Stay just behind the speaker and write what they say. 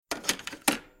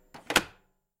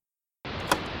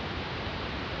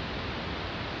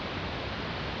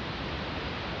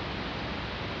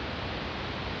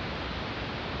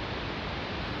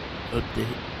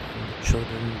update on the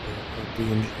children that had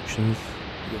the injections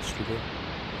yesterday.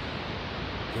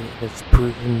 It has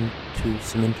proven to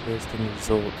some interesting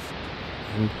results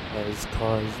and has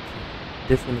caused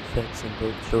different effects in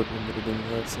both children that have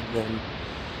been less than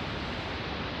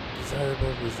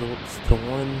desirable results. To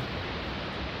one,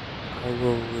 I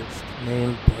will list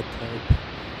name, blood type,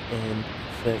 and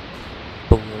effect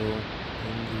below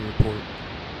in the report.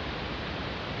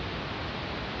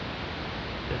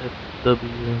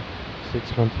 FW,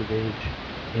 6 months of age,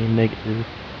 A negative.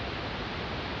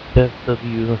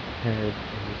 FW had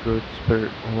a growth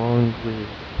spurt along with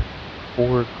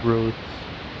 4 growths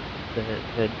that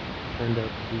had turned out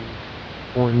to be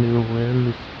 4 new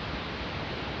limbs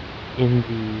in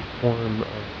the form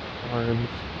of arms.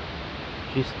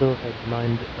 She still had the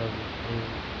mind of a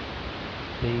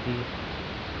baby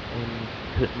and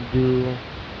couldn't do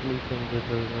anything with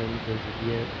her limbs as of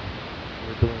yet.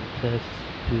 We're doing tests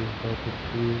to help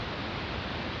improve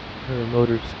her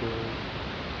motor skills.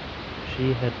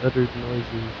 She had uttered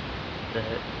noises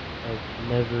that have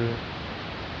never,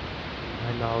 to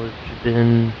my knowledge,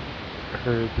 been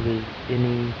heard with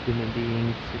any human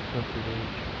being 6 months of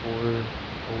age or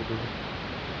older.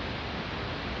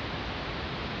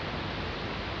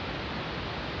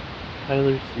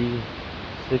 Tyler C.,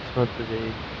 6 months of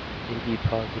age, AB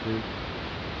positive.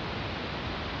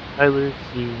 Tyler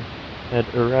C. had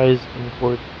a rise in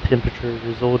core temperature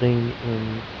resulting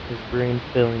in his brain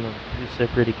failing on 2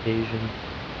 separate occasions.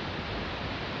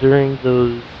 During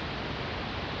those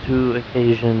 2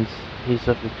 occasions, he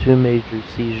suffered 2 major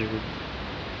seizures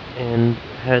and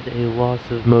had a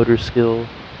loss of motor skill.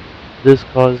 This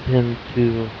caused him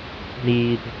to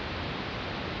need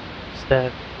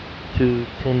staff to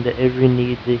tend to every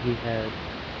need that he had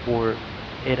for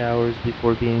 8 hours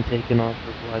before being taken off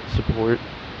of life support.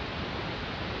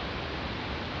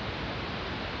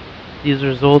 These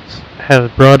results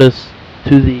have brought us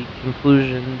to the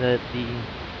conclusion that the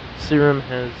serum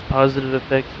has positive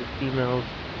effects with females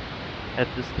at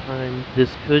this time. This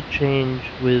could change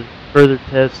with further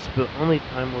tests, but only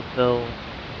time will tell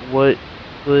what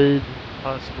could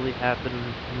possibly happen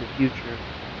in the future.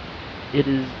 It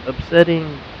is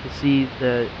upsetting to see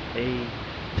that a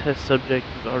test subject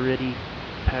has already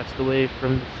passed away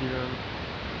from the serum,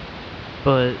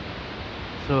 but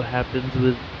so happens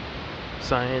with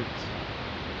science.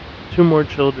 2 more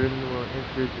children will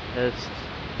enter the tests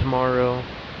tomorrow,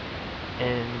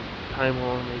 and time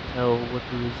will only tell what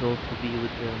the results will be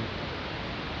with them.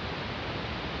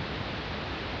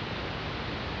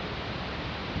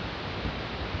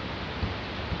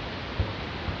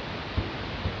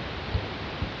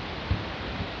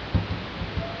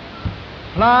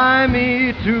 Fly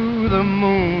me to the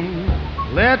moon,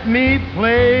 let me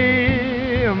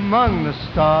play among the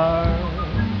stars.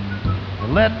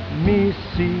 Let me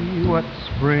see what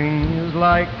spring is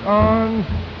like on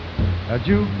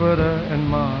Jupiter and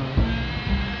Mars.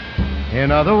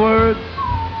 In other words,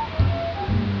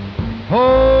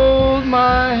 hold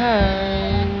my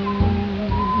hand.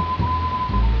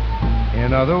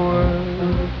 In other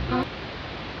words,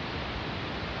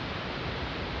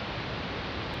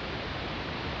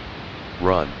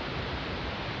 run,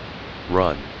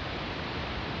 run,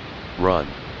 run,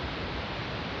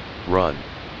 run.